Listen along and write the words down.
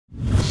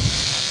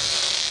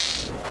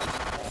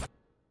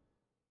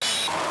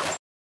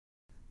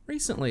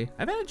Recently,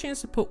 I've had a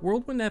chance to put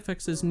Whirlwind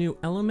FX's new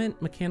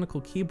Element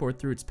mechanical keyboard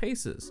through its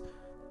paces.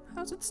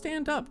 How's it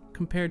stand up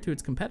compared to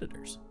its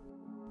competitors?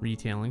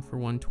 Retailing for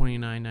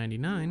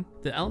 $129.99,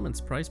 the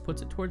Element's price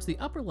puts it towards the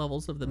upper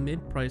levels of the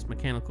mid-priced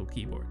mechanical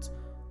keyboards.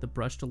 The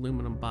brushed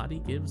aluminum body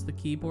gives the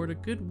keyboard a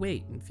good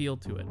weight and feel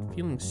to it,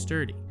 feeling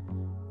sturdy.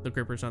 The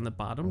grippers on the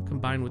bottom,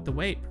 combined with the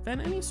weight,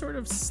 prevent any sort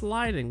of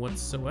sliding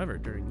whatsoever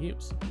during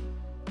use.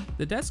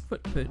 The desk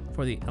footprint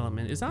for the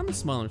Element is on the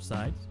smaller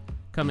side,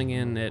 coming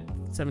in at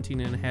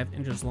 17.5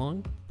 inches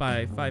long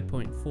by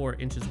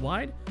 5.4 inches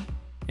wide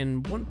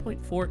and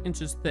 1.4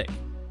 inches thick,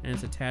 and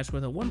is attached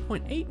with a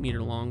 1.8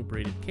 meter long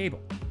braided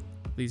cable.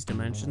 These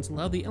dimensions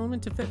allow the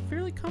Element to fit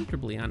fairly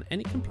comfortably on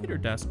any computer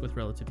desk with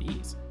relative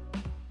ease.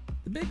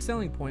 The big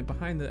selling point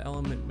behind the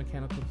Element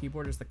mechanical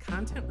keyboard is the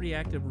content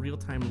reactive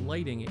real-time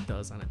lighting it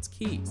does on its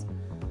keys.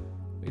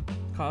 It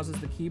causes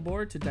the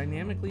keyboard to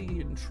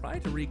dynamically try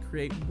to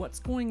recreate what's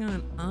going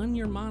on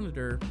your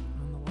monitor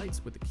on the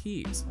lights with the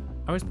keys.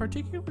 I was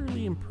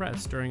particularly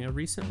impressed during a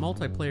recent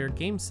multiplayer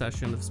game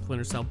session of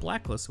Splinter Cell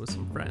Blacklist with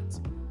some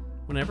friends.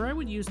 Whenever I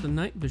would use the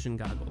night vision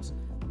goggles,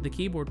 the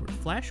keyboard would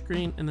flash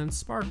green and then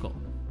sparkle,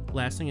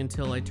 lasting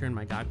until I turned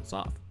my goggles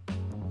off.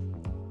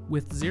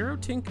 With zero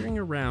tinkering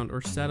around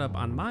or setup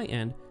on my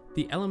end,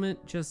 the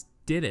Element just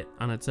did it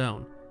on its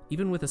own,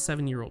 even with a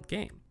 7-year-old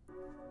game.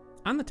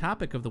 On the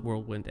topic of the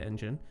Whirlwind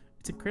engine,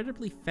 it's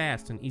incredibly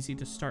fast and easy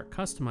to start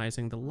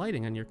customizing the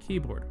lighting on your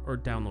keyboard or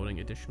downloading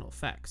additional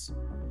effects.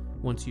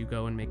 Once you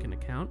go and make an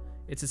account,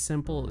 it's as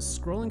simple as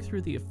scrolling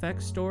through the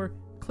effects store,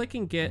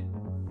 clicking Get,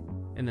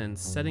 and then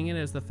setting it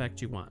as the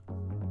effect you want.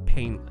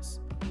 Painless.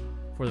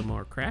 For the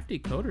more crafty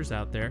coders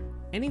out there,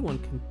 anyone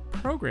can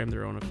program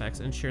their own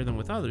effects and share them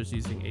with others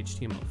using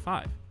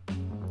HTML5.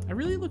 I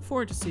really look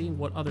forward to seeing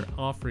what other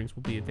offerings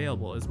will be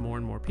available as more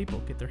and more people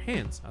get their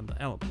hands on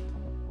the Element.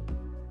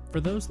 For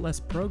those less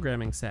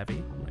programming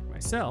savvy, like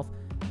myself,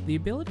 the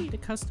ability to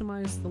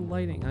customize the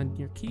lighting on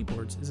your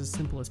keyboards is as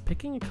simple as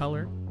picking a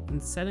color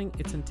and setting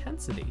its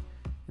intensity,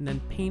 and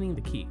then painting the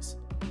keys.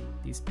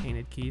 These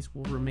painted keys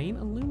will remain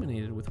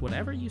illuminated with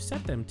whatever you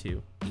set them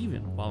to,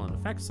 even while an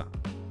effect's on.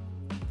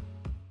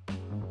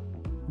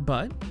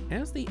 But,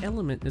 as the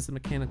Element is a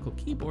mechanical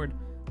keyboard,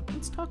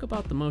 let's talk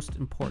about the most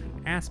important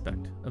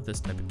aspect of this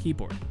type of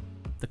keyboard,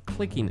 the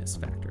clickiness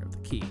factor of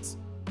the keys.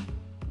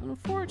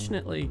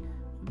 Unfortunately,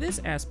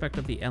 this aspect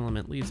of the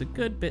Element leaves a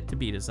good bit to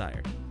be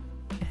desired.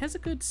 It has a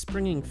good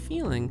springing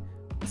feeling,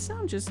 the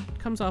sound just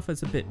comes off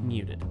as a bit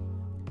muted.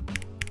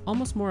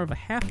 Almost more of a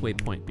halfway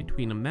point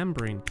between a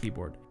membrane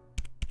keyboard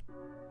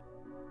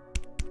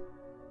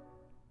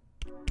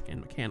and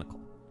mechanical.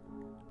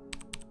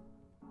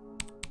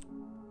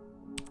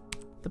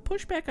 The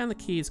pushback on the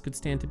keys could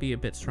stand to be a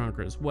bit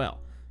stronger as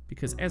well,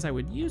 because as I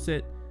would use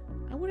it,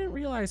 I wouldn't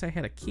realize I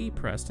had a key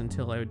pressed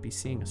until I would be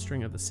seeing a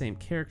string of the same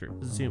character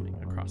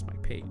zooming across my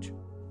page.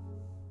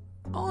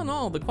 All in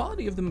all, the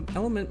quality of the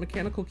Element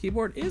mechanical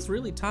keyboard is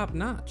really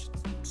top-notch.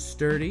 It's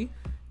sturdy,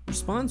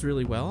 responds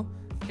really well,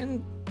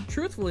 and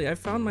truthfully, I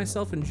found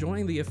myself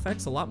enjoying the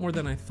effects a lot more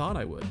than I thought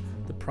I would.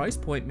 The price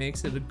point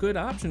makes it a good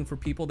option for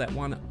people that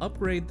want to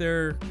upgrade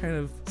their kind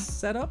of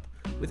setup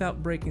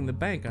without breaking the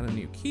bank on a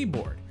new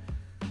keyboard.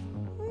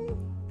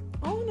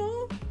 All in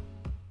all,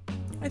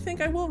 I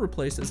think I will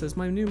replace this as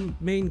my new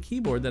main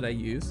keyboard that I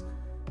use,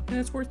 and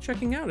it's worth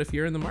checking out if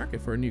you're in the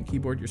market for a new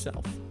keyboard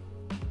yourself.